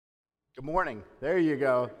Good morning. There you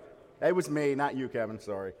go. It was me, not you, Kevin.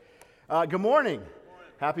 Sorry. Good morning.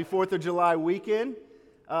 Happy 4th of July weekend.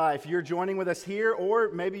 If you're joining with us here,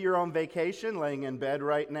 or maybe you're on vacation, laying in bed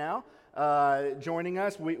right now, joining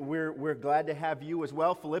us, we're glad to have you as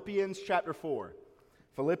well. Philippians chapter 4.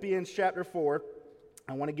 Philippians chapter 4.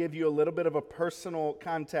 I want to give you a little bit of a personal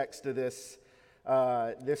context to this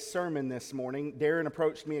sermon this morning. Darren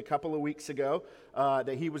approached me a couple of weeks ago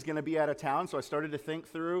that he was going to be out of town, so I started to think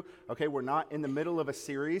through, okay, we're not in the middle of a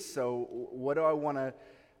series, so what do I want to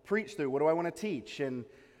preach through? What do I want to teach? And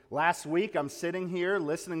last week, I'm sitting here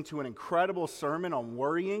listening to an incredible sermon on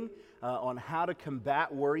worrying, on how to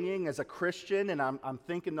combat worrying as a Christian, and I'm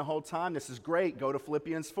thinking the whole time, this is great. Go to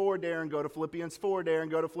Philippians 4, Darren. Go to Philippians 4, Darren.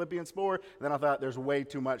 Go to Philippians 4. And then I thought, there's way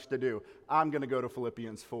too much to do. I'm going to go to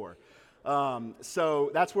Philippians 4.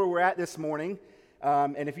 So that's where we're at this morning.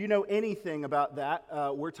 And if you know anything about that,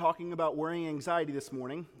 we're talking about worrying and anxiety this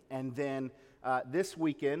morning. And then this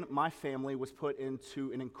weekend, my family was put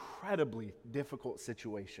into an incredibly difficult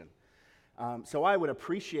situation. So I would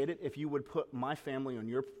appreciate it if you would put my family on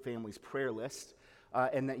your family's prayer list,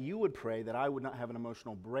 and that you would pray that I would not have an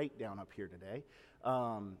emotional breakdown up here today,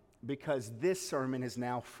 because this sermon is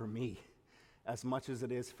now for me as much as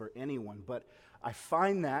it is for anyone. But I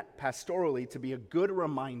find that pastorally to be a good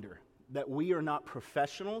reminder that we are not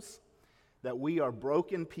professionals, that we are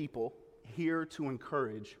broken people here to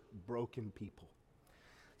encourage broken people.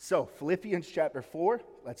 So, Philippians chapter 4,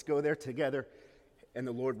 let's go there together, and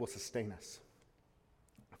the Lord will sustain us.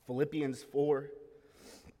 Philippians 4,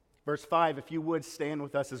 verse 5, if you would stand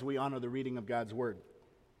with us as we honor the reading of God's word.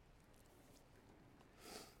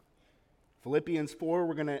 Philippians 4,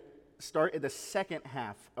 we're going to start at the second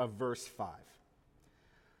half of verse 5.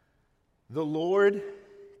 The Lord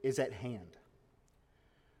is at hand.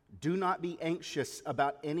 Do not be anxious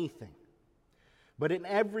about anything, but in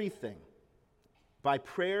everything, by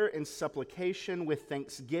prayer and supplication with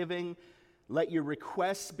thanksgiving, let your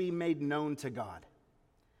requests be made known to God.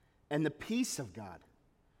 And the peace of God,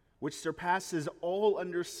 which surpasses all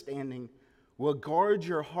understanding, will guard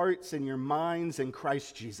your hearts and your minds in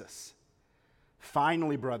Christ Jesus.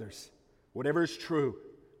 Finally, brothers, whatever is true,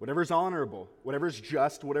 whatever is honorable, whatever is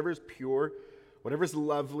just, whatever is pure, whatever is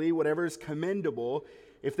lovely, whatever is commendable,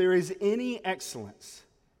 if there is any excellence,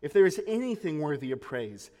 if there is anything worthy of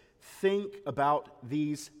praise, think about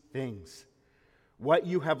these things. What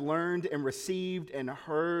you have learned and received and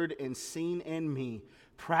heard and seen in me,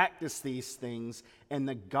 practice these things, and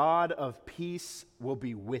the God of peace will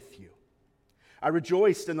be with you. I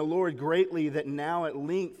rejoiced in the Lord greatly that now at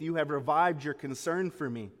length you have revived your concern for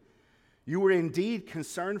me. You were indeed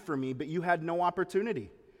concerned for me, but you had no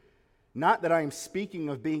opportunity. Not that I am speaking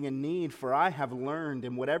of being in need, for I have learned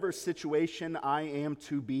in whatever situation I am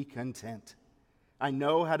to be content. I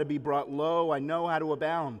know how to be brought low. I know how to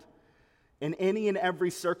abound. In any and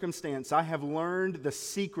every circumstance, I have learned the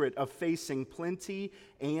secret of facing plenty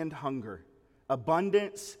and hunger,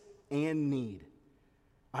 abundance and need.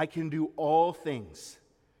 I can do all things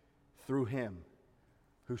through him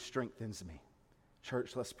who strengthens me.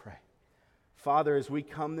 Church, let's pray. Father, as we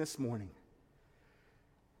come this morning,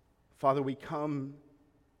 Father, we come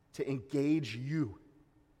to engage you.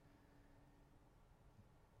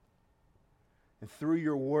 And through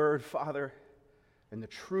your word, Father, and the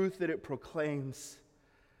truth that it proclaims,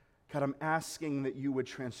 God, I'm asking that you would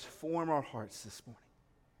transform our hearts this morning,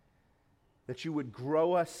 that you would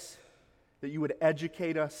grow us, that you would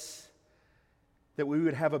educate us, that we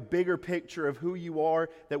would have a bigger picture of who you are,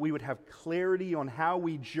 that we would have clarity on how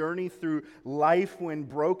we journey through life when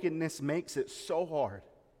brokenness makes it so hard.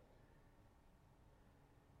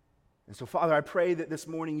 And so, Father, I pray that this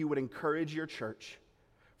morning you would encourage your church.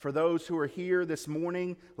 For those who are here this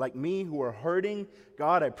morning, like me, who are hurting,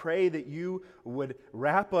 God, I pray that you would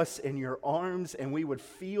wrap us in your arms and we would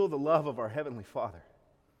feel the love of our Heavenly Father.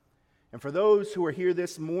 And for those who are here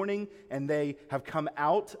this morning and they have come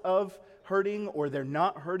out of hurting or they're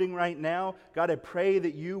not hurting right now, God, I pray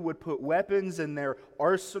that you would put weapons in their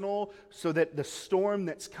arsenal so that the storm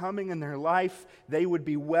that's coming in their life, they would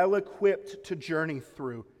be well equipped to journey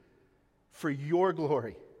through for your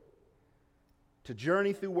glory. To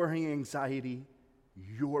journey through worry and anxiety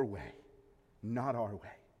your way, not our way.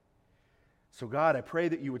 So God, I pray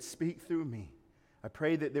that you would speak through me. I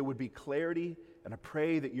pray that there would be clarity, and I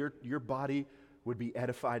pray that your body would be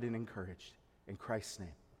edified and encouraged. In Christ's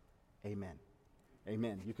name, amen.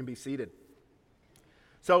 Amen. You can be seated.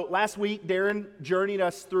 So last week, Darren journeyed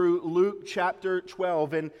us through Luke chapter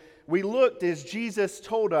 12, and we looked as Jesus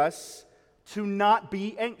told us to not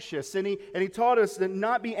be anxious. And he taught us to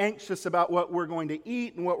not be anxious about what we're going to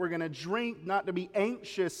eat and what we're going to drink, not to be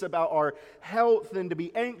anxious about our health and to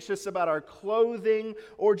be anxious about our clothing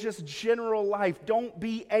or just general life. Don't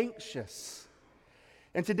be anxious.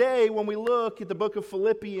 And today, when we look at the book of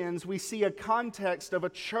Philippians, we see a context of a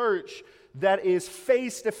church that is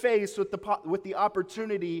face to face with the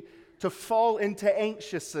opportunity to fall into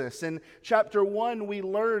anxiousness. In chapter 1, we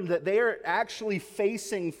learn that they are actually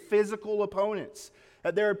facing physical opponents.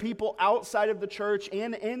 That there are people outside of the church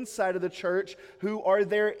and inside of the church who are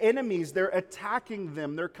their enemies. They're attacking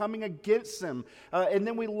them. They're coming against them. And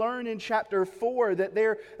then we learn in chapter 4 that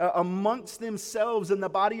they're amongst themselves in the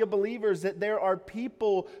body of believers, that there are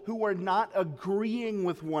people who are not agreeing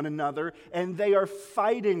with one another and they are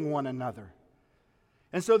fighting one another.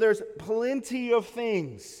 And so there's plenty of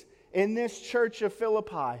things in this church of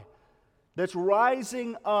Philippi that's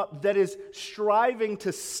rising up, that is striving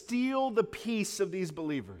to steal the peace of these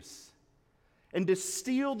believers and to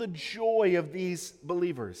steal the joy of these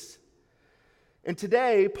believers. And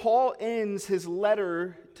today, Paul ends his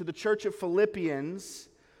letter to the church of Philippians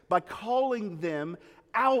by calling them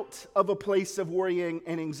out of a place of worrying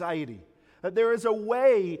and anxiety. That there is a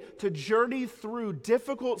way to journey through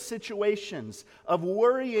difficult situations of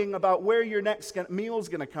worrying about where your next meal is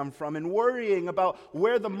going to come from, and worrying about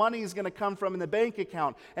where the money is going to come from in the bank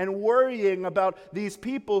account, and worrying about these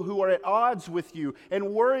people who are at odds with you,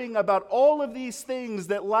 and worrying about all of these things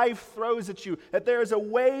that life throws at you. That there is a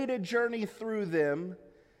way to journey through them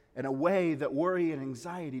in a way that worry and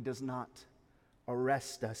anxiety does not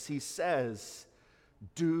arrest us. He says,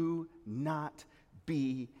 do not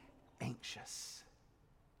be anxious.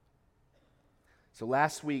 So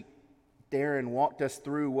last week, Darren walked us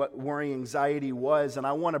through what worry and anxiety was, and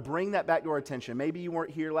I want to bring that back to our attention. Maybe you weren't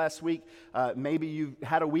here last week. Maybe you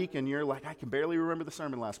had a week and you're like, I can barely remember the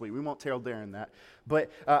sermon last week. We won't tell Darren that.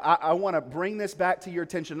 But I want to bring this back to your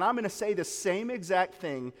attention. And I'm going to say the same exact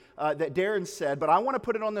thing that Darren said, but I want to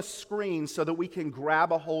put it on the screen so that we can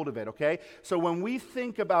grab a hold of it, okay? So when we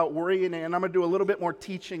think about worry, and I'm going to do a little bit more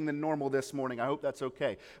teaching than normal this morning. I hope that's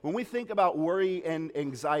okay. When we think about worry and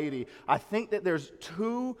anxiety, I think that there's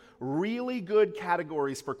two really good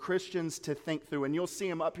categories for Christians to think through, and you'll see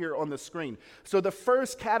them up here on the screen. So the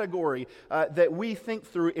first category that we think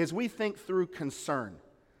through is we think through concern,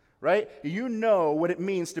 right? You know what it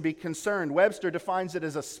means to be concerned. Webster defines it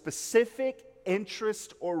as a specific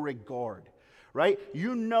interest or regard. Right?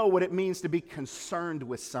 You know what it means to be concerned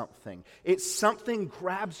with something. It's something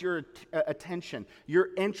grabs your attention. You're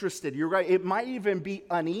interested. You're right. It might even be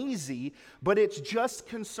uneasy, but it's just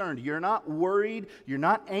concerned. You're not worried. You're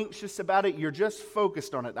not anxious about it. You're just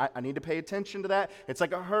focused on it. I need to pay attention to that. It's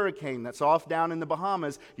like a hurricane that's off down in the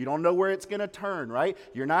Bahamas. You don't know where it's going to turn, right?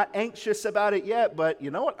 You're not anxious about it yet, but you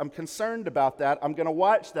know what? I'm concerned about that. I'm going to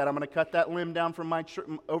watch that. I'm going to cut that limb down from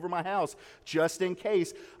over my house just in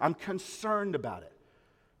case. I'm concerned about it.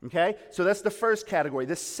 Okay? So that's the first category.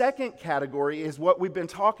 The second category is what we've been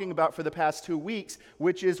talking about for the past 2 weeks,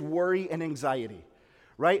 which is worry and anxiety.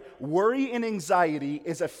 Right? Worry and anxiety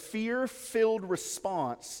is a fear-filled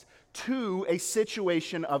response to a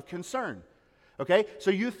situation of concern. Okay, so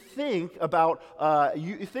you think about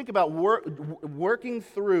working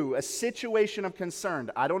through a situation of concern.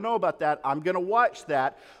 I don't know about that. I'm going to watch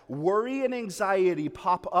that. Worry and anxiety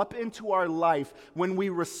pop up into our life when we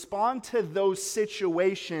respond to those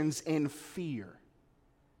situations in fear.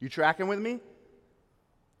 You tracking with me?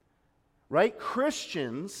 Right?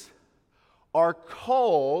 Christians are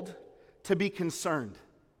called to be concerned.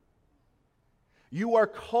 You are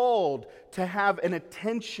called to have an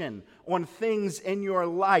attention on things in your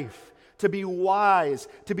life, to be wise,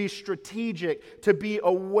 to be strategic, to be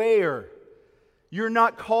aware. You're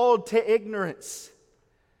not called to ignorance.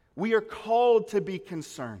 We are called to be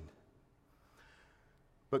concerned.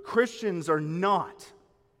 But Christians are not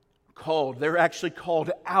called. They're actually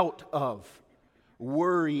called out of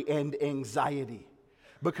worry and anxiety,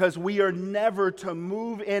 because we are never to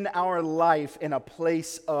move in our life in a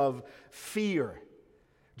place of fear.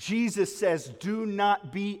 Jesus says, do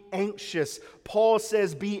not be anxious. Paul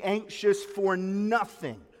says, be anxious for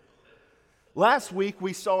nothing. Last week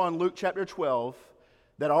we saw in Luke chapter 12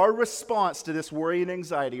 that our response to this worry and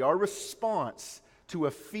anxiety, our response to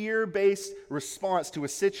a fear-based response to a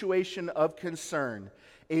situation of concern,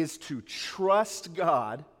 is to trust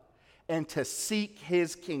God and to seek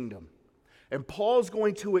His kingdom. And Paul's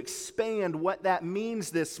going to expand what that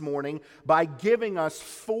means this morning by giving us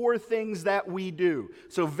 4 things that we do.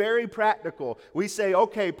 So very practical. We say,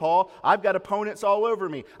 okay, Paul, I've got opponents all over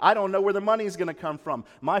me. I don't know where the money's going to come from.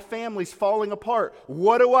 My family's falling apart.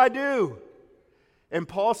 What do I do? And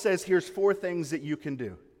Paul says here's 4 things that you can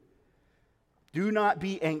do. Do not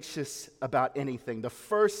be anxious about anything. The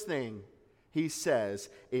first thing he says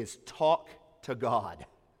is talk to God.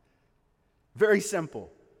 Very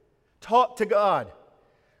simple. Talk to God.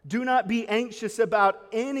 Do not be anxious about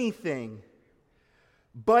anything,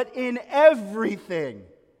 but in everything.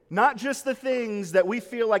 Not just the things that we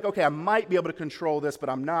feel like, okay, I might be able to control this, but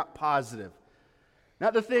I'm not positive.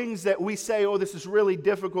 Not the things that we say, oh, this is really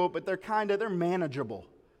difficult, but they're manageable.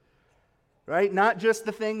 Right? Not just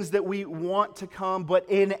the things that we want to come, but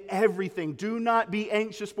in everything. Do not be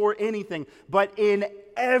anxious for anything, but in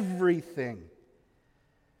everything.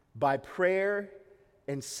 By prayer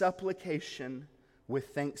and supplication with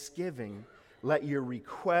thanksgiving, let your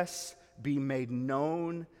requests be made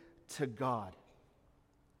known to God.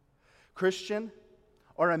 Christian,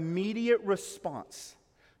 our immediate response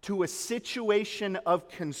to a situation of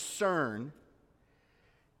concern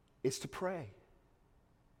is to pray.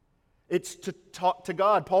 It's to talk to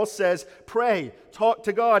God. Paul says, pray, talk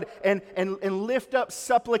to God, and lift up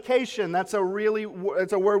supplication. That's a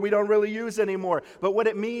word we don't really use anymore. But what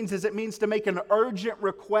it means is to make an urgent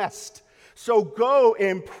request. So go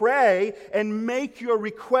and pray and make your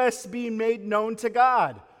requests be made known to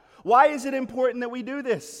God. Why is it important that we do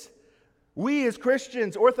this? We as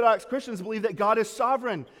Christians, Orthodox Christians, believe that God is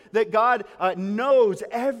sovereign, that God knows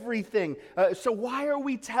everything. So why are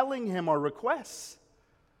we telling Him our requests?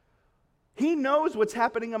 He knows what's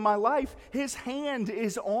happening in my life. His hand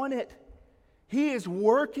is on it. He is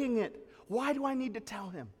working it. Why do I need to tell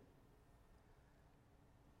Him?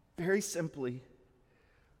 Very simply,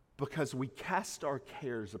 because we cast our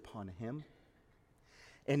cares upon Him,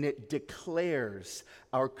 and it declares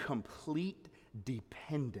our complete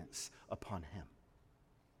dependence upon Him.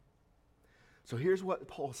 So here's what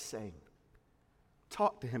Paul's saying.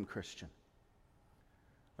 Talk to Him, Christian.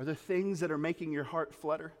 Are there things that are making your heart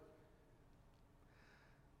flutter?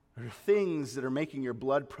 Are there things that are making your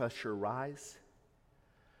blood pressure rise?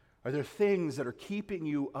 Are there things that are keeping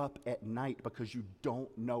you up at night because you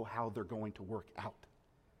don't know how they're going to work out?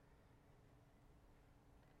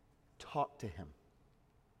 Talk to Him.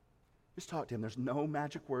 Just talk to Him. There's no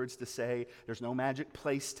magic words to say. There's no magic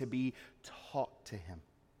place to be. Talk to Him.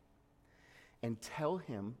 And tell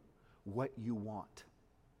Him what you want.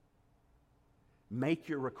 Make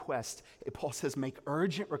your request. Paul says make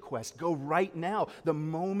urgent requests. Go right now, the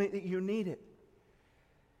moment that you need it.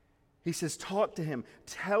 He says talk to Him.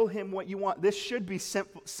 Tell Him what you want. This should be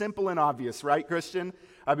simple and obvious, right, Christian?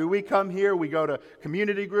 I mean, we come here, we go to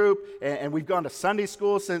community group, and we've gone to Sunday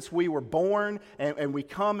school since we were born, and we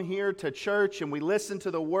come here to church, and we listen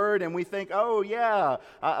to the Word, and we think, oh, yeah,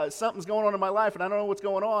 something's going on in my life, and I don't know what's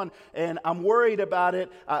going on, and I'm worried about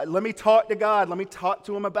it. Let me talk to God. Let me talk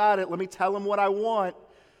to Him about it. Let me tell Him what I want.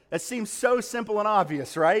 That seems so simple and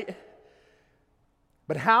obvious, right?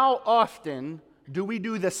 But how often do we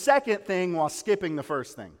do the second thing while skipping the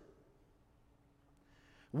first thing?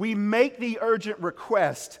 We make the urgent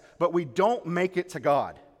request, but we don't make it to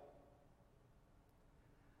God.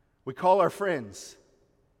 We call our friends.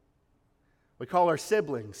 We call our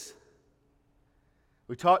siblings.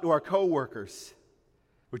 We talk to our coworkers.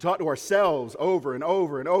 We talk to ourselves over and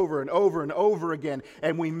over and over and over and over again.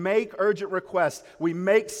 And we make urgent requests. We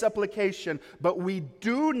make supplication, but we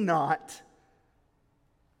do not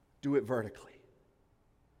do it vertically.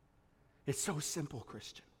 It's so simple,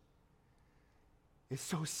 Christian. It's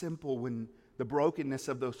so simple when the brokenness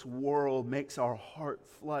of this world makes our heart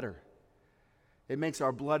flutter. It makes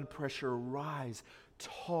our blood pressure rise.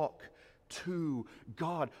 Talk to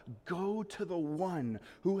God. Go to the one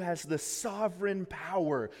who has the sovereign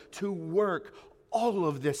power to work all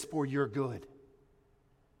of this for your good.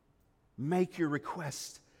 Make your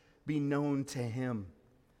request be known to Him.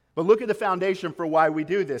 But look at the foundation for why we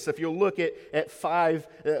do this. If you'll look at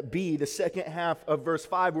 5b, the second half of verse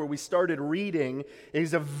 5 where we started reading,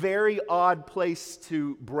 is a very odd place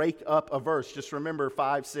to break up a verse. Just remember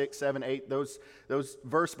 5, 6, 7, 8, those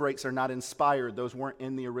verse breaks are not inspired. Those weren't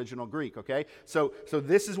in the original Greek, okay? So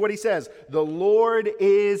this is what he says. The Lord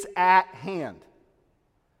is at hand.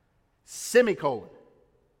 Semicolon.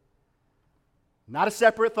 Not a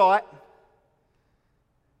separate thought.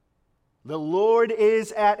 The Lord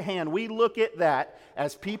is at hand. We look at that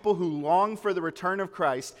as people who long for the return of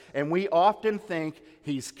Christ, and we often think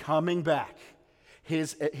He's coming back. He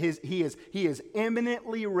is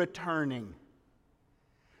imminently returning.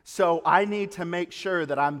 So I need to make sure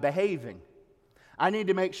that I'm behaving. I need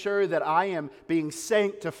to make sure that I am being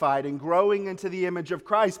sanctified and growing into the image of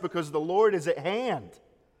Christ because the Lord is at hand.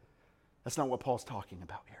 That's not what Paul's talking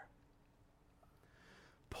about here.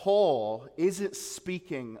 Paul isn't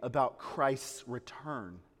speaking about Christ's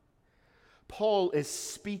return. Paul is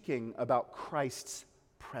speaking about Christ's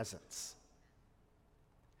presence.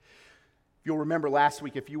 You'll remember last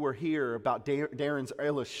week, if you were here, about Darren's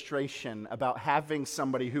illustration about having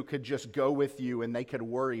somebody who could just go with you and they could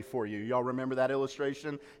worry for you. Y'all remember that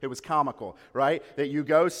illustration? It was comical, right? That you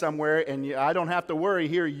go somewhere and I don't have to worry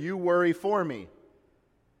here, you worry for me.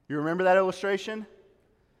 You remember that illustration?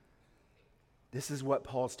 This is what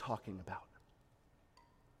Paul's talking about.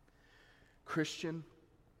 Christian,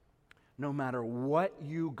 no matter what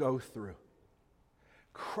you go through,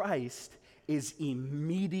 Christ is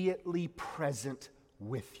immediately present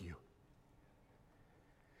with you.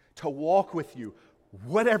 To walk with you,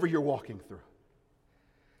 whatever you're walking through.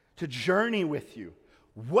 To journey with you,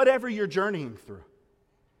 whatever you're journeying through.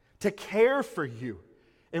 To care for you.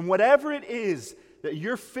 And whatever it is that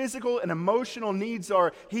your physical and emotional needs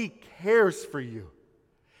are, He cares for you.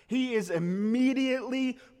 He is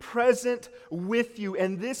immediately present with you.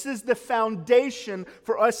 And this is the foundation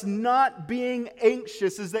for us not being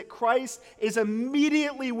anxious, is that Christ is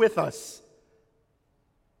immediately with us.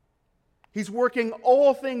 He's working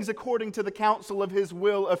all things according to the counsel of His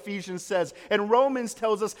will, Ephesians says. And Romans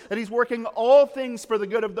tells us that He's working all things for the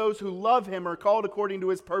good of those who love Him or are called according to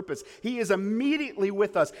His purpose. He is immediately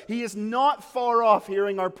with us. He is not far off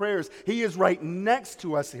hearing our prayers. He is right next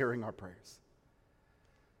to us hearing our prayers.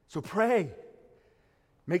 So pray,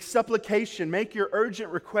 make supplication, make your urgent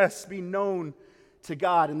requests be known to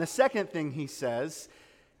God. And the second thing he says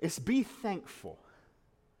is be thankful.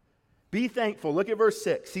 Be thankful. Look at verse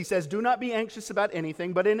 6. He says, do not be anxious about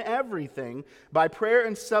anything, but in everything, by prayer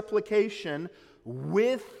and supplication,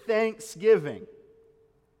 with thanksgiving.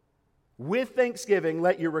 With thanksgiving,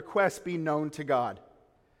 let your requests be known to God.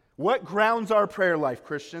 What grounds our prayer life,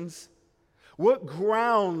 Christians? What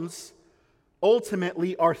grounds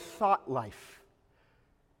ultimately our thought life?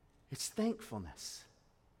 It's thankfulness.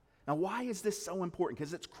 Now, why is this so important?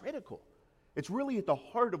 Because it's critical. It's really at the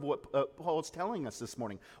heart of what Paul's telling us this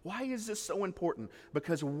morning. Why is this so important?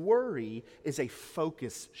 Because worry is a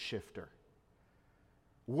focus shifter.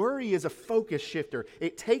 Worry is a focus shifter.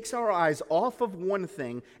 It takes our eyes off of one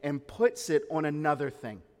thing and puts it on another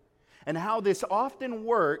thing. And how this often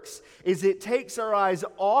works is it takes our eyes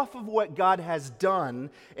off of what God has done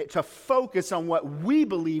to focus on what we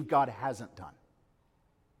believe God hasn't done.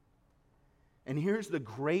 And here's the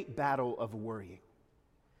great battle of worrying,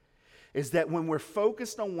 is that when we're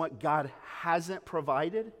focused on what God hasn't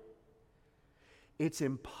provided, it's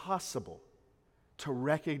impossible to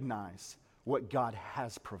recognize what God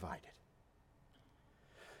has provided.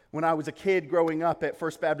 When I was a kid growing up at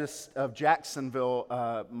First Baptist of Jacksonville,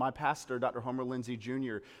 my pastor, Dr. Homer Lindsay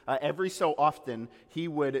Jr., every so often he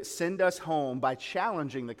would send us home by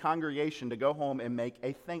challenging the congregation to go home and make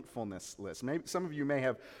a thankfulness list. Maybe some of you may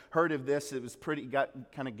have heard of this. It was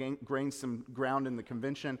gained some ground in the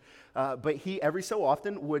convention. But he every so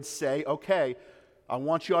often would say, okay, I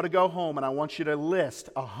want you all to go home and I want you to list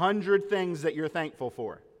 100 things that you're thankful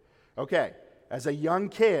for. Okay, as a young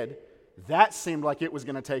kid, that seemed like it was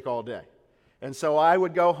going to take all day. And so I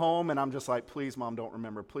would go home and I'm just like, please, Mom, don't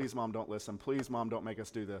remember. Please, Mom, don't listen. Please, Mom, don't make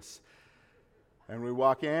us do this. And we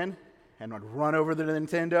walk in and I'd run over to the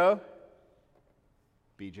Nintendo.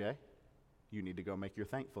 BJ, you need to go make your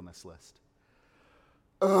thankfulness list.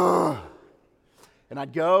 Ugh. And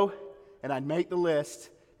I'd go and I'd make the list,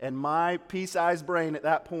 and my pea-sized brain at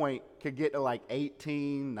that point could get to like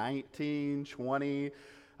 18, 19, 20.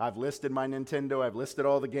 I've listed my Nintendo, I've listed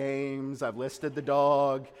all the games, I've listed the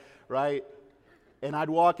dog, right? And I'd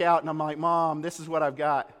walk out and I'm like, Mom, this is what I've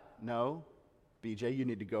got. No, BJ, you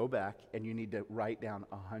need to go back and you need to write down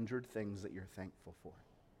 100 things that you're thankful for.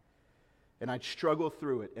 And I'd struggle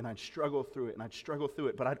through it, and I'd struggle through it, and I'd struggle through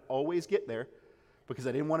it, but I'd always get there because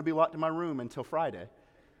I didn't want to be locked in my room until Friday.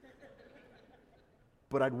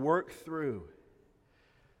 But I'd work through.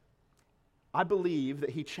 I believe that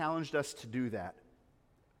he challenged us to do that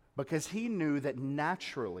because he knew that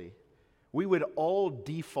naturally we would all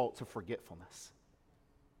default to forgetfulness.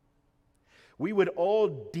 We would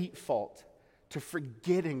all default to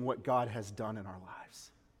forgetting what God has done in our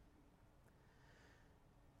lives.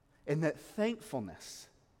 And that thankfulness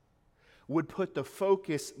would put the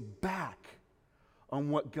focus back on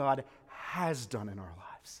what God has done in our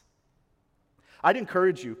lives. I'd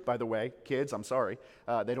encourage you, by the way, kids, I'm sorry,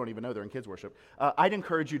 they don't even know they're in kids worship. I'd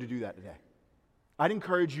encourage you to do that today. I'd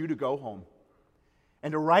encourage you to go home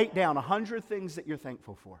and to write down 100 things that you're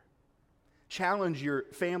thankful for. Challenge your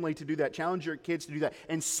family to do that. Challenge your kids to do that.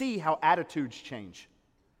 And see how attitudes change.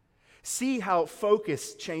 See how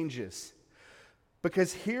focus changes.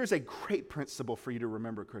 Because here's a great principle for you to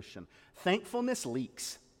remember, Christian. Thankfulness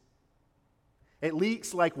leaks. It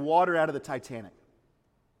leaks like water out of the Titanic.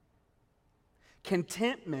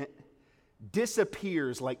 Contentment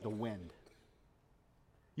disappears like the wind.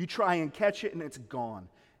 You try and catch it and it's gone.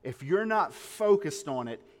 If you're not focused on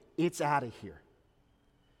it, it's out of here.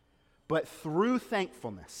 But through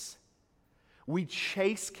thankfulness, we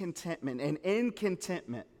chase contentment, and in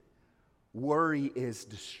contentment, worry is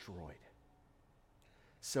destroyed.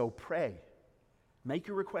 So pray. Make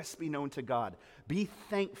your requests be known to God. Be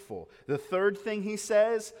thankful. The third thing he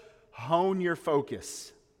says, hone your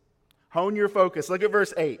focus. Hone your focus. Look at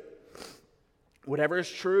verse 8. Whatever is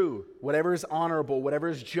true, whatever is honorable, whatever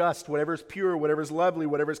is just, whatever is pure, whatever is lovely,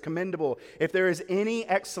 whatever is commendable, if there is any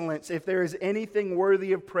excellence, if there is anything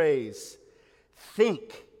worthy of praise,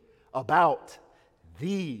 think about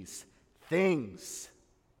these things.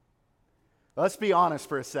 Let's be honest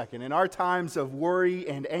for a second. In our times of worry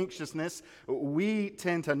and anxiousness, we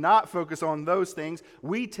tend to not focus on those things.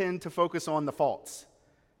 We tend to focus on the faults,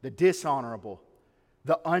 the dishonorable,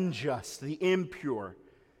 the unjust, the impure,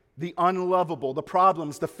 the unlovable, the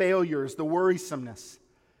problems, the failures, the worrisomeness.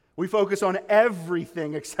 We focus on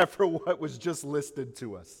everything except for what was just listed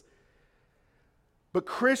to us. But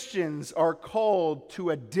Christians are called to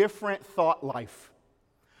a different thought life.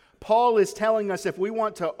 Paul is telling us if we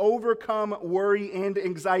want to overcome worry and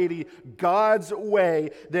anxiety God's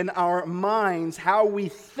way, then our minds, how we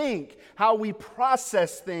think, how we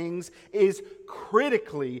process things is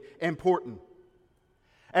critically important.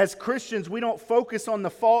 As Christians, we don't focus on the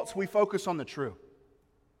faults, we focus on the true.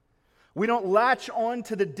 We don't latch on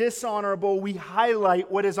to the dishonorable, we highlight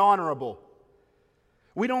what is honorable.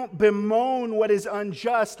 We don't bemoan what is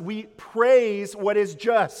unjust, we praise what is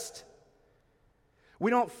just.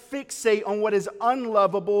 We don't fixate on what is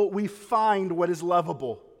unlovable, we find what is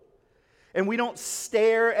lovable. And we don't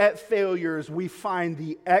stare at failures, we find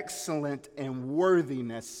the excellent and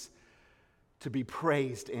worthiness to be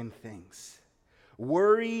praised in things.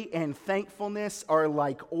 Worry and thankfulness are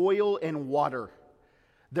like oil and water.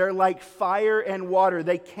 They're like fire and water.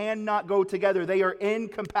 They cannot go together. They are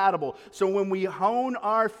incompatible. So when we hone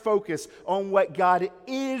our focus on what God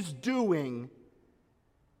is doing,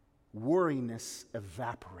 worriness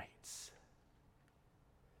evaporates.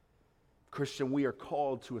 Christian, we are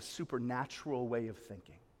called to a supernatural way of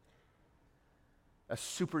thinking, a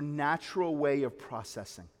supernatural way of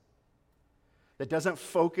processing that doesn't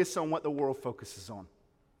focus on what the world focuses on.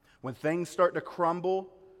 When things start to crumble,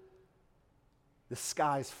 the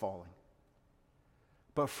sky's falling.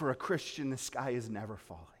 But for a Christian, the sky is never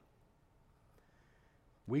falling.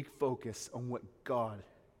 We focus on what God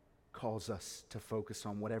calls us to focus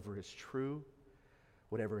on, whatever is true,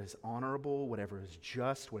 whatever is honorable, whatever is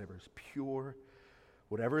just, whatever is pure,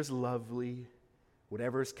 whatever is lovely,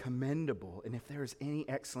 whatever is commendable. And if there is any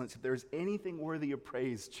excellence, if there is anything worthy of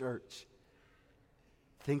praise, church,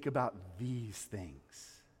 think about these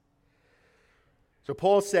things. So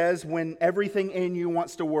Paul says, when everything in you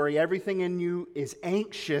wants to worry, everything in you is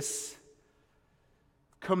anxious,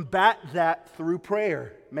 combat that through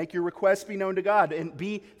prayer. Make your requests be known to God and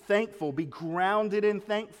be thankful. Be grounded in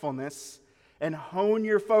thankfulness and hone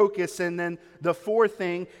your focus. And then the fourth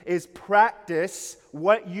thing is practice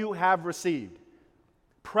what you have received.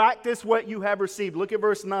 Practice what you have received. Look at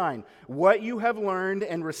verse 9. What you have learned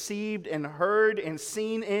and received and heard and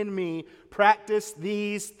seen in me, practice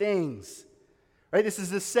these things. Right? This is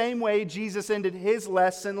the same way Jesus ended his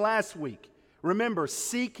lesson last week. Remember,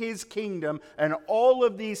 seek his kingdom and all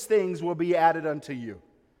of these things will be added unto you.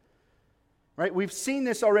 Right? We've seen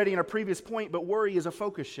this already in a previous point, but worry is a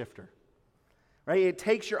focus shifter. Right? It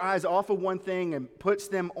takes your eyes off of one thing and puts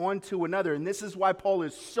them onto another. And this is why Paul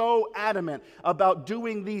is so adamant about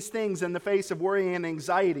doing these things in the face of worry and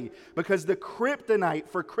anxiety. Because the kryptonite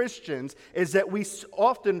for Christians is that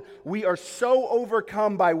we are so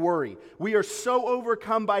overcome by worry. We are so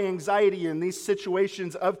overcome by anxiety in these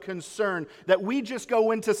situations of concern that we just go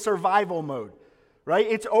into survival mode. Right?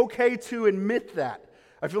 It's okay to admit that.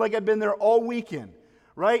 I feel like I've been there all weekend.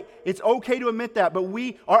 Right? It's okay to admit that, but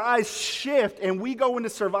our eyes shift and we go into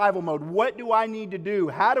survival mode. What do I need to do?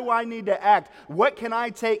 How do I need to act? What can I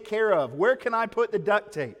take care of? Where can I put the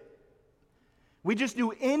duct tape? We just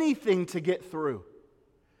do anything to get through.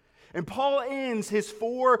 And Paul ends his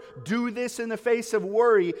 4 do this in the face of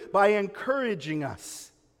worry by encouraging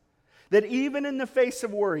us that even in the face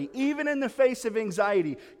of worry, even in the face of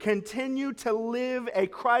anxiety, continue to live a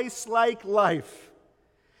Christ-like life.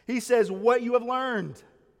 He says, what you have learned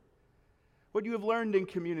in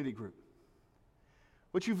community group,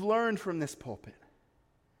 what you've learned from this pulpit,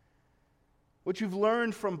 what you've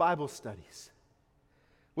learned from Bible studies,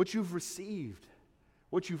 what you've received,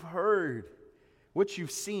 what you've heard, what you've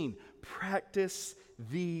seen. Practice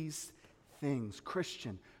these things.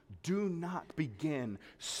 Christian, do not begin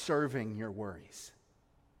serving your worries.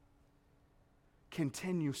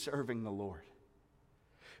 Continue serving the Lord.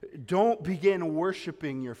 Don't begin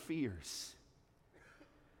worshiping your fears.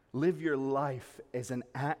 Live your life as an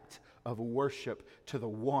act of worship to the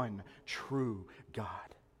one true God.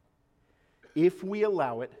 If we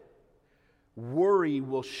allow it, worry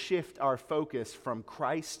will shift our focus from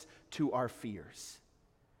Christ to our fears.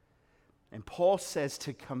 And Paul says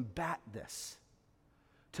to combat this,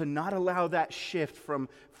 to not allow that shift from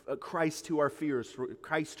Christ to our fears, from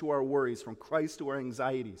Christ to our worries, from Christ to our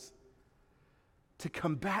anxieties. To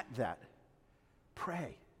combat that,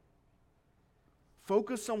 pray.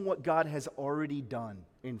 Focus on what God has already done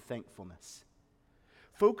in thankfulness.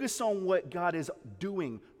 Focus on what God is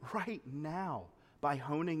doing right now by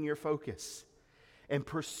honing your focus. And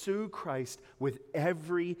pursue Christ with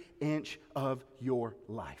every inch of your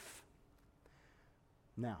life.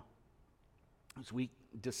 Now, as we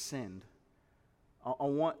descend, I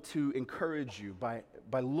want to encourage you by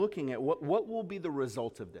looking at what will be the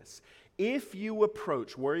result of this. If you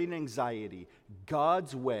approach worry and anxiety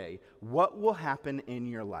God's way, what will happen in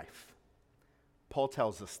your life? Paul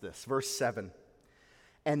tells us this, verse 7.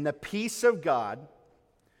 And the peace of God,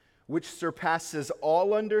 which surpasses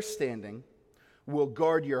all understanding, will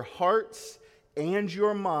guard your hearts and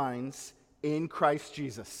your minds in Christ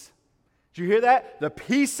Jesus. Did you hear that? The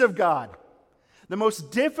peace of God. The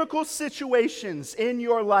most difficult situations in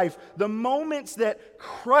your life, the moments that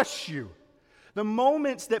crush you, the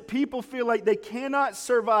moments that people feel like they cannot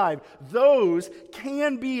survive, those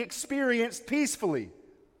can be experienced peacefully.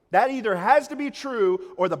 That either has to be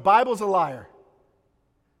true or the Bible's a liar.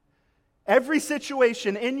 Every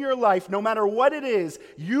situation in your life, no matter what it is,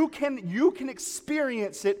 you can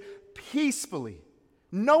experience it peacefully.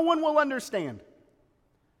 No one will understand.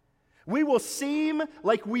 We will seem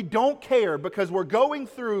like we don't care because we're going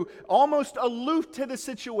through almost aloof to the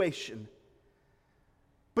situation.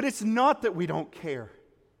 But it's not that we don't care.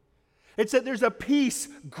 It's that there's a peace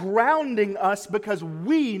grounding us because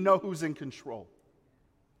we know who's in control.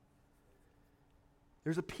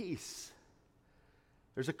 There's a peace.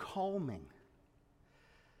 There's a calming.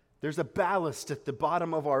 There's a ballast at the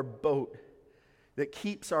bottom of our boat that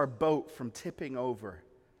keeps our boat from tipping over.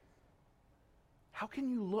 How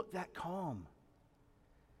can you look that calm?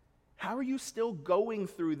 How are you still going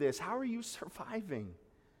through this? How are you surviving?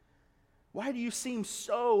 Why do you seem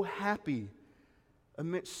so happy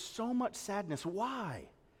amidst so much sadness? Why?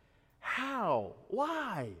 How?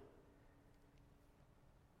 Why?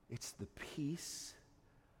 It's the peace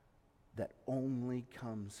that only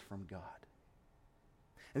comes from God.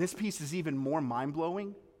 And this peace is even more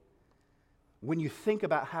mind-blowing when you think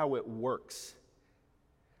about how it works.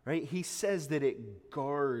 Right? He says that it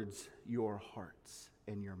guards your hearts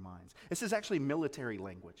and your minds. This is actually military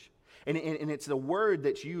language. And it's the word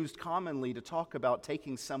that's used commonly to talk about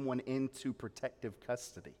taking someone into protective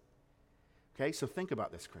custody. Okay, so think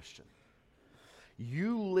about this, Christian.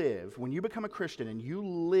 You live, when you become a Christian and you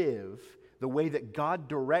live the way that God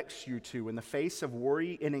directs you to in the face of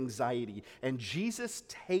worry and anxiety, and Jesus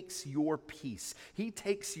takes your peace, He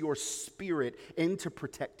takes your spirit into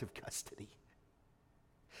protective custody.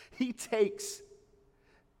 He takes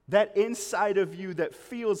that inside of you that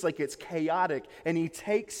feels like it's chaotic, and He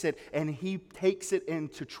takes it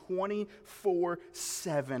into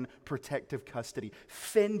 24/7 protective custody,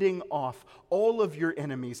 fending off all of your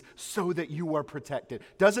enemies so that you are protected.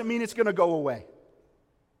 Doesn't mean it's going to go away.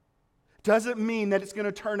 Doesn't mean that it's going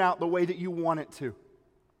to turn out the way that you want it to.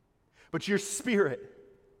 But your spirit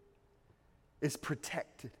is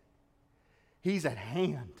protected. He's at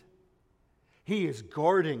hand. He is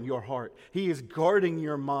guarding your heart. He is guarding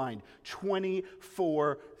your mind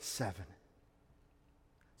 24/7.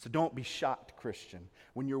 So don't be shocked, Christian,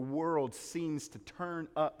 when your world seems to turn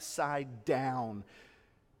upside down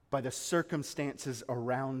by the circumstances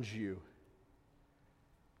around you.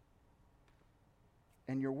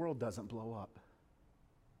 And your world doesn't blow up.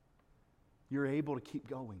 You're able to keep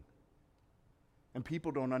going. And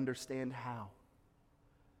people don't understand how.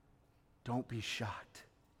 Don't be shocked.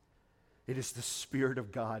 It is the Spirit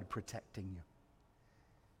of God protecting you.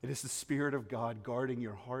 It is the Spirit of God guarding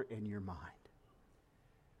your heart and your mind.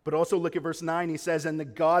 But also look at verse 9. He says, and the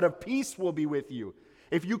God of peace will be with you.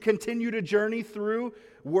 If you continue to journey through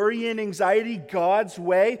worry and anxiety God's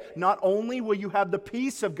way, not only will you have the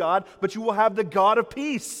peace of God, but you will have the God of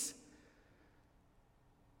peace.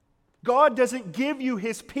 God doesn't give you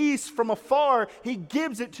His peace from afar. He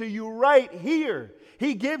gives it to you right here.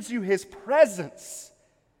 He gives you His presence.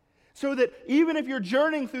 So that even if you're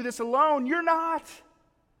journeying through this alone, you're not.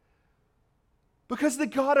 Because the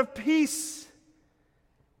God of peace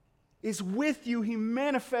is with you. He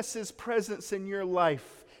manifests His presence in your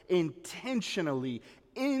life intentionally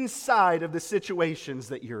inside of the situations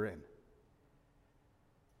that you're in.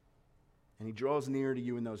 And He draws near to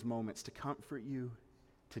you in those moments to comfort you,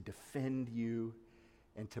 to defend you,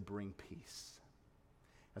 and to bring peace.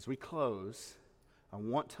 As we close, I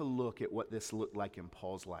want to look at what this looked like in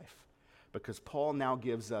Paul's life, because Paul now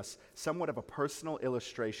gives us somewhat of a personal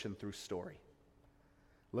illustration through story.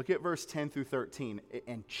 Look at verse 10 through 13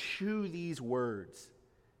 and chew these words.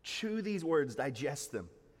 Chew these words, digest them.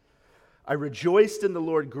 I rejoiced in the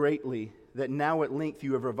Lord greatly that now at length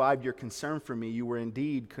you have revived your concern for me. You were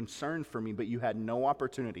indeed concerned for me, but you had no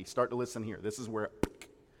opportunity. Start to listen here. This is where it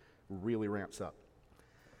really ramps up.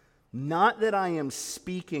 Not that I am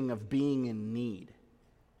speaking of being in need,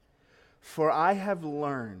 for I have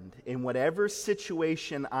learned in whatever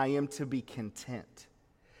situation I am to be content.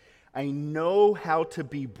 I know how to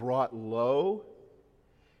be brought low,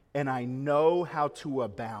 and I know how to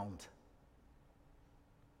abound.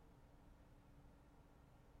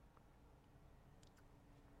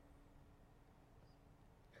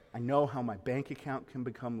 I know how my bank account can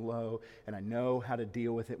become low, and I know how to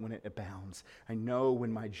deal with it when it abounds. I know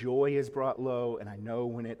when my joy is brought low, and I know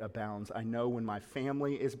when it abounds. I know when my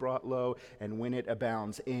family is brought low, and when it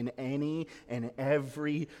abounds. In any and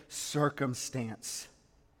every circumstance.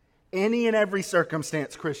 Any and every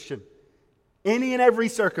circumstance, Christian. Any and every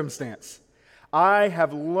circumstance. I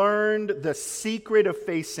have learned the secret of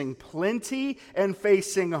facing plenty and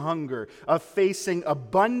facing hunger, of facing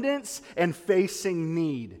abundance and facing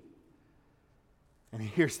need. And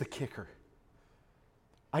here's the kicker.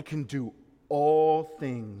 I can do all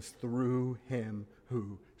things through Him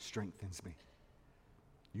who strengthens me.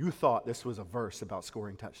 You thought this was a verse about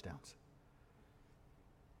scoring touchdowns.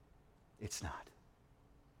 It's not.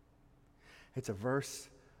 It's a verse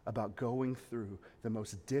about going through the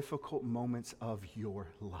most difficult moments of your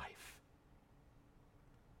life.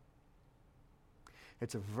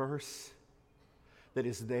 It's a verse that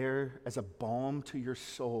is there as a balm to your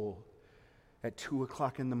soul at 2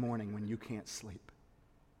 o'clock in the morning when you can't sleep.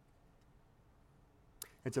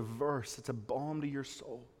 It's a verse, it's a balm to your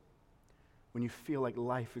soul when you feel like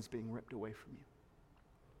life is being ripped away from you.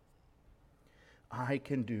 I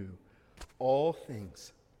can do all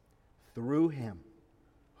things through Him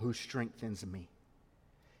who strengthens me.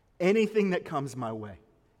 Anything that comes my way,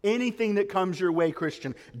 anything that comes your way,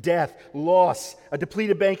 Christian, death, loss, a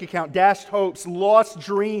depleted bank account, dashed hopes, lost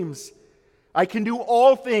dreams, I can do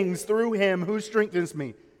all things through Him who strengthens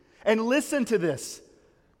me. And listen to this.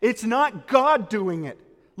 It's not God doing it.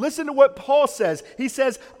 Listen to what Paul says. He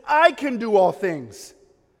says, I can do all things.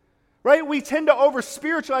 Right? We tend to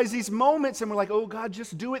over-spiritualize these moments and we're like, oh, God,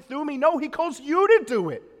 just do it through me. No, He calls you to do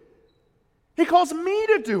it. He calls me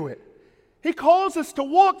to do it. He calls us to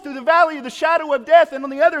walk through the valley of the shadow of death and on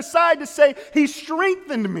the other side to say, He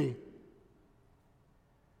strengthened me.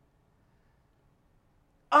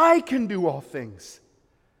 I can do all things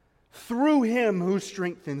through Him who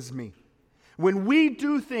strengthens me. When we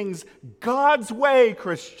do things God's way,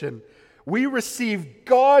 Christian, we receive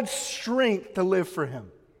God's strength to live for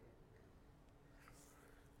Him.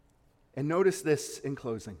 And notice this in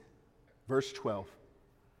closing. Verse 12.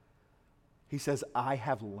 He says, I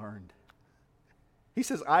have learned. He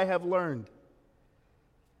says, I have learned.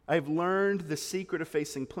 I have learned the secret of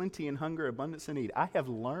facing plenty and hunger, abundance and need. I have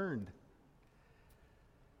learned.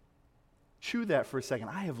 Chew that for a second.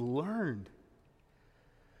 I have learned.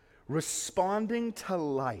 Responding to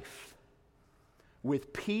life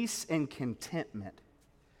with peace and contentment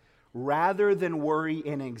rather than worry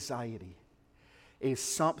and anxiety is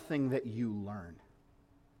something that you learn.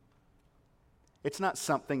 It's not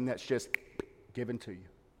something that's just given to you.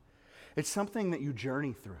 It's something that you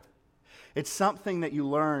journey through. It's something that you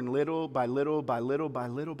learn little by little by little by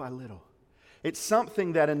little by little. It's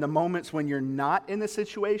something that in the moments when you're not in the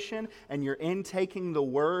situation and you're intaking the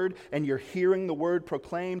Word and you're hearing the Word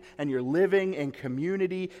proclaimed and you're living in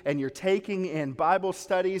community and you're taking in Bible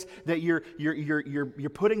studies, that you're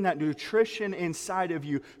putting that nutrition inside of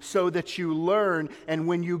you so that you learn. And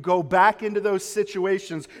when you go back into those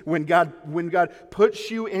situations, when God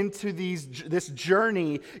puts you into this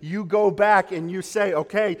journey, you go back and you say,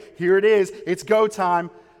 okay, here it is. It's go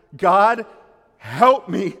time. God, help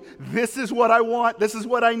me. This is what I want. This is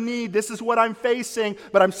what I need. This is what I'm facing.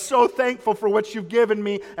 But I'm so thankful for what you've given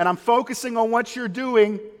me, and I'm focusing on what you're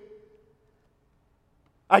doing.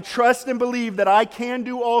 I trust and believe that I can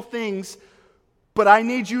do all things, but I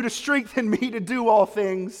need you to strengthen me to do all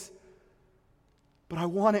things. But I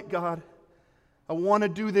want it, God. I want to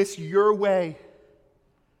do this your way.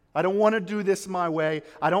 I don't want to do this my way.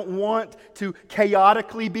 I don't want to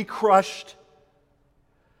chaotically be crushed.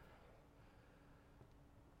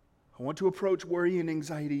 I want to approach worry and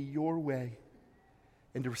anxiety your way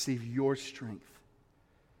and to receive your strength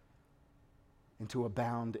and to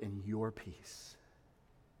abound in your peace.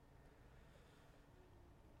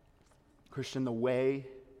 Christian, the way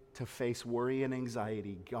to face worry and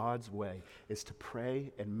anxiety, God's way, is to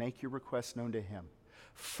pray and make your requests known to Him.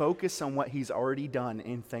 Focus on what He's already done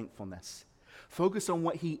in thankfulness. Focus on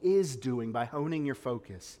what He is doing by honing your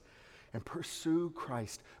focus. And pursue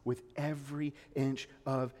Christ with every inch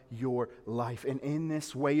of your life. And in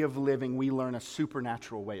this way of living, we learn a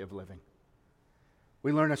supernatural way of living.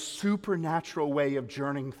 We learn a supernatural way of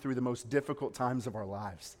journeying through the most difficult times of our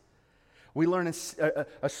lives. We learn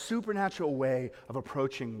a supernatural way of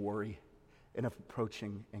approaching worry and of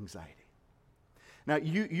approaching anxiety. Now,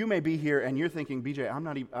 you may be here and you're thinking, BJ,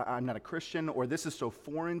 I'm not a Christian, or this is so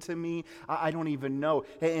foreign to me, I don't even know.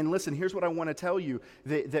 And listen, here's what I want to tell you,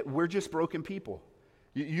 that we're just broken people.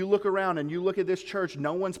 You look around and you look at this church,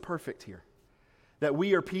 no one's perfect here. That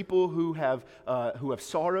we are people who have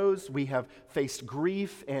sorrows, we have faced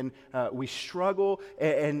grief, and we struggle,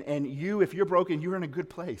 and you, if you're broken, you're in a good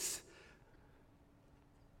place.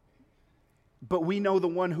 But we know the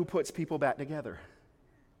one who puts people back together.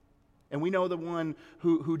 And we know the one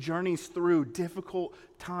who journeys through difficult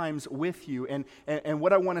times with you. And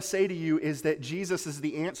what I want to say to you is that Jesus is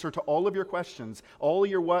the answer to all of your questions, all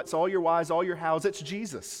your whats, all your whys, all your hows. It's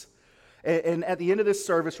Jesus. And at the end of this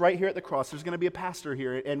service, right here at the cross, there's going to be a pastor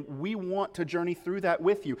here, and we want to journey through that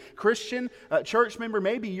with you. Christian, church member,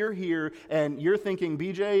 maybe you're here and you're thinking,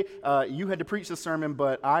 BJ, you had to preach the sermon,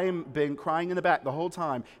 but I have been crying in the back the whole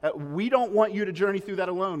time. We don't want you to journey through that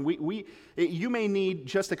alone. You may need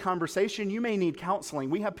just a conversation. You may need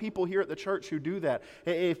counseling. We have people here at the church who do that.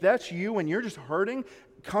 If that's you and you're just hurting,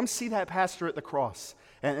 come see that pastor at the cross.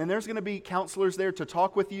 And there's going to be counselors there to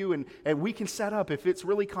talk with you, and we can set up. If it's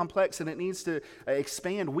really complex and it needs to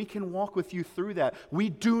expand, we can walk with you through that. We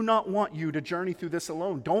do not want you to journey through this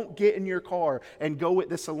alone. Don't get in your car and go with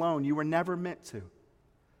this alone. You were never meant to.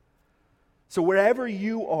 So wherever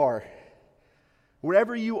you are,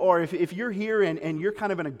 if you're here and you're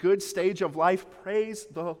kind of in a good stage of life, praise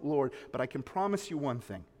the Lord. But I can promise you one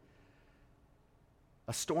thing.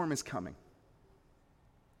 A storm is coming.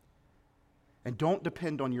 And don't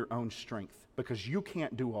depend on your own strength, because you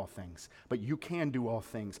can't do all things, but you can do all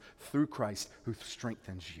things through Christ who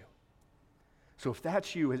strengthens you. So if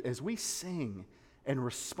that's you, as we sing in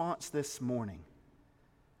response this morning,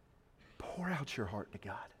 pour out your heart to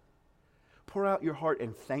God. Pour out your heart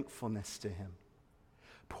in thankfulness to Him.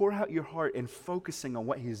 Pour out your heart in focusing on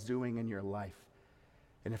what He's doing in your life.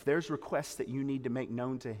 And if there's requests that you need to make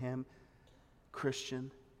known to Him,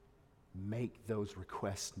 Christian, make those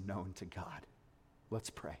requests known to God. Let's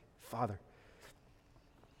pray. Father,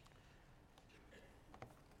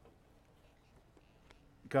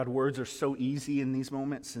 God, words are so easy in these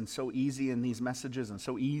moments and so easy in these messages and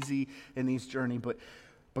so easy in these journeys, but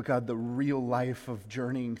God, the real life of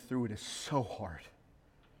journeying through it is so hard.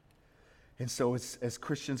 And so as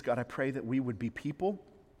Christians, God, I pray that we would be people,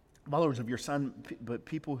 followers of your Son, but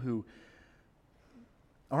people who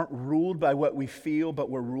aren't ruled by what we feel, but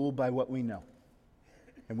we're ruled by what we know.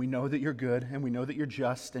 And we know that you're good, and we know that you're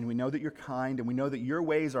just, and we know that you're kind, and we know that your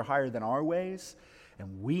ways are higher than our ways,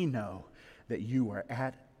 and we know that you are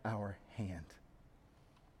at our hand,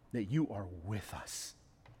 that you are with us,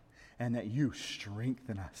 and that you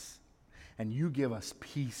strengthen us, and you give us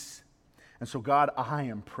peace. And so, God, I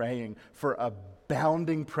am praying for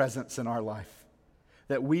abounding presence in our life,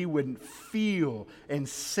 that we would feel and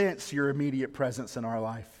sense your immediate presence in our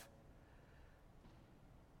life,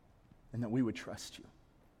 and that we would trust you,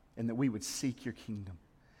 and that we would seek your kingdom,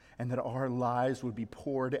 and that our lives would be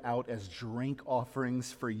poured out as drink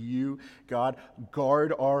offerings for you. God,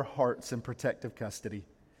 guard our hearts in protective custody.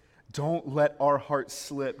 Don't let our hearts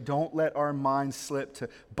slip. Don't let our minds slip to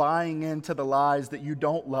buying into the lies that you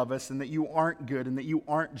don't love us and that you aren't good and that you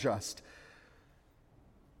aren't just.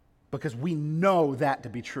 Because we know that to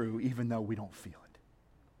be true even though we don't feel it.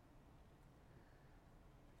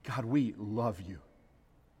 God, we love you.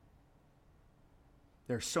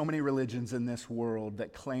 There are so many religions in this world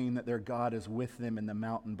that claim that their God is with them in the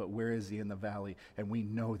mountain, but where is He in the valley? And we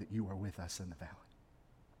know that you are with us in the valley.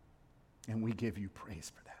 And we give you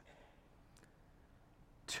praise for that.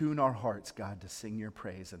 Tune our hearts, God, to sing your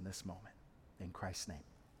praise in this moment. In Christ's name,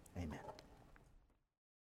 amen.